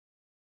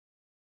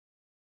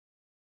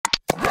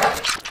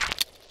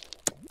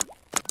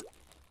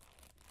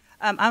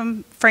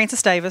I'm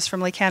Frances Davis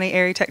from Lee County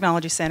Area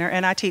Technology Center,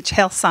 and I teach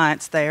health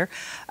science there.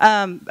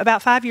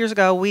 About 5 years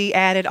ago, we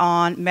added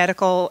on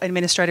medical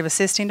administrative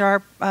assisting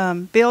to our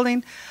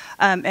building,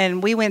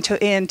 and we went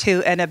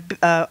into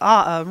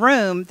a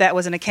room that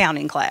was an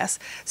accounting class.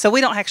 So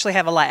we don't actually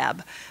have a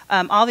lab.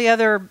 All the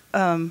other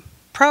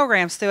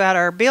programs throughout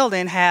our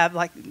building have,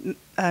 like,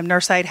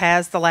 nurse aid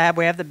has the lab.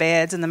 We have the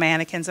beds and the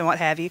mannequins and what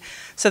have you.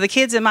 So the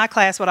kids in my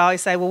class would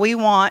always say, well, we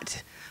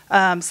want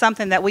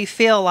something that we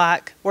feel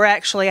like we're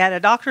actually at a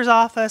doctor's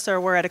office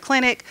or we're at a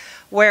clinic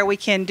where we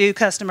can do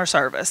customer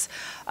service.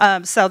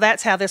 So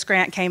that's how this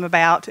grant came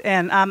about.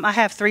 And I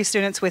have 3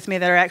 students with me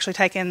that are actually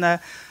taking the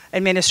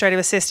administrative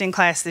assisting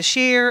class this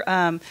year.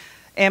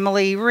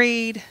 Emily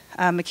Reed,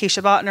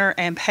 Makisha Botner,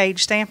 and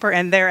Paige Stamper,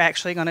 and they're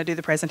actually going to do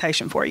the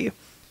presentation for you.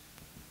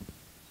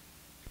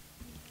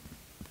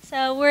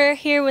 So we're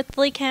here with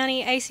Lee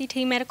County ACT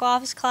Medical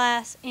Office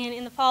class, and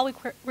in the fall we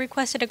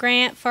requested a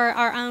grant for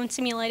our own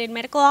simulated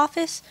medical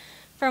office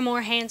for a more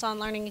hands-on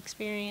learning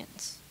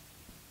experience.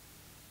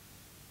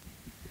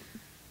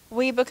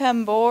 We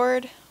become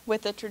bored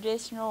with the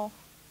traditional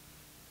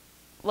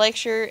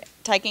lecture,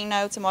 taking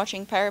notes and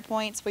watching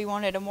PowerPoints. We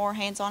wanted a more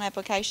hands-on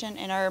application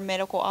in our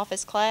medical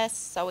office class,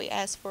 so we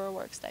asked for a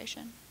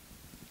workstation.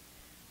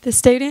 The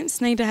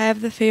students need to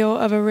have the feel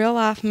of a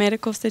real-life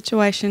medical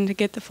situation to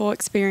get the full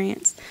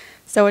experience.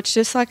 So it's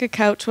just like a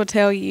coach will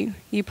tell you,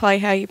 you play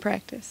how you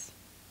practice.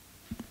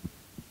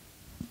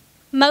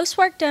 Most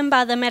work done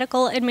by the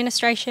medical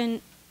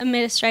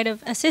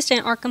administrative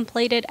assistant are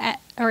completed at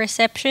a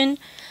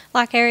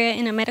reception-like area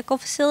in a medical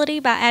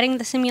facility. By adding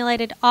the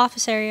simulated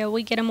office area,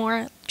 we get a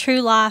more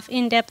true-life,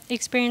 in-depth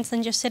experience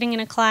than just sitting in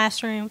a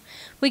classroom.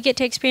 We get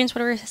to experience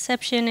what a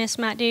receptionist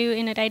might do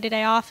in a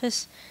day-to-day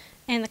office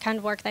and the kind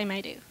of work they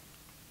may do.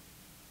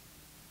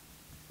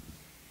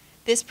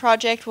 This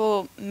project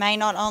may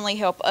not only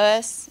help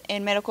us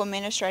in medical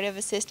administrative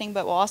assisting,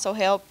 but will also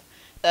help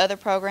the other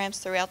programs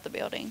throughout the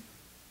building.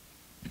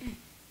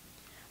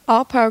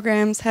 All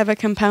programs have a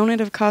component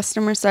of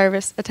customer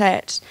service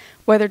attached,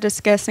 whether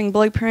discussing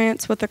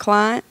blueprints with a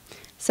client,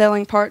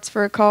 selling parts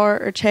for a car,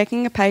 or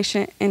checking a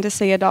patient in to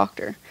see a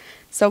doctor.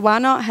 So why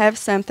not have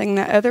something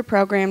that other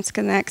programs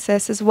can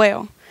access as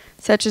well,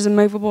 such as a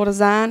movable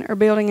design or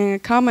building in a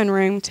common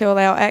room to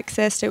allow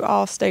access to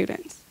all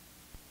students?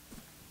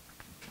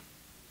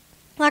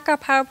 Like our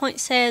PowerPoint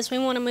says, we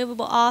want a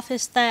movable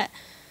office.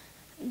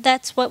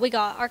 That's what we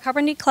got. Our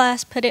carpentry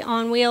class put it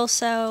on wheels,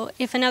 so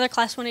if another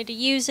class wanted to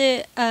use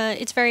it,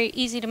 it's very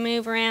easy to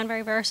move around,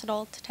 very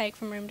versatile to take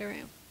from room to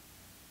room.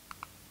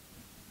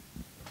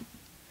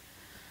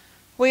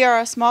 We are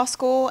a small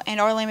school and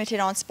are limited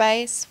on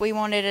space. We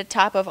wanted a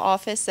type of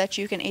office that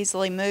you can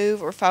easily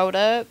move or fold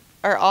up.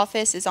 Our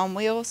office is on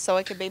wheels, so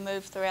it could be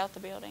moved throughout the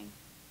building.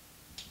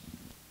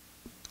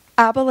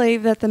 I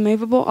believe that the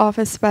movable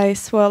office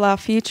space will allow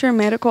future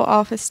medical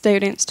office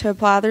students to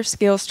apply their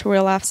skills to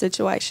real-life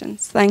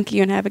situations. Thank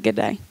you and have a good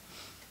day.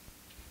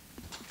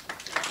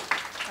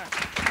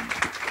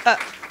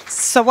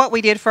 So what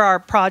we did for our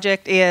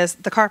project is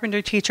the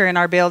carpentry teacher in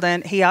our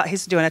building,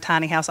 he's doing a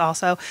tiny house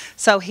also.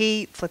 So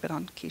flip it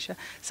on, Keisha.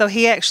 So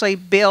he actually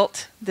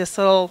built this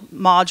little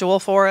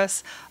module for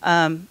us,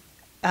 and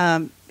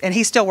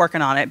he's still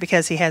working on it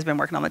because he has been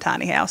working on the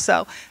tiny house.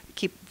 So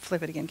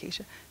flip it again,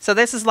 Keisha. So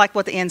this is like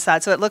what the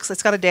inside. So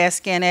it's got a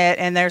desk in it,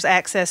 and there's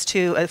access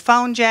to a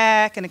phone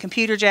jack and a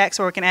computer jack,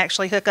 so we can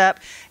actually hook up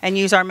and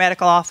use our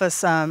medical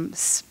office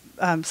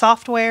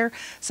software,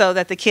 so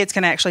that the kids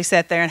can actually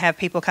sit there and have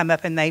people come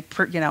up and they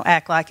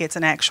act like it's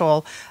an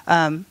actual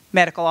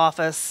medical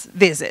office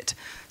visit,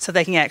 so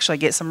they can actually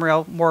get some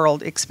real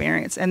world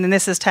experience. And then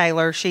this is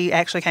Taylor. She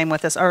actually came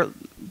with us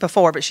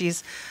before, but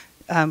she's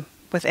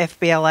with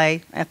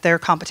FBLA at their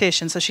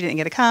competition, so she didn't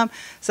get to come.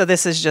 So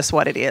this is just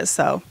what it is.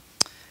 So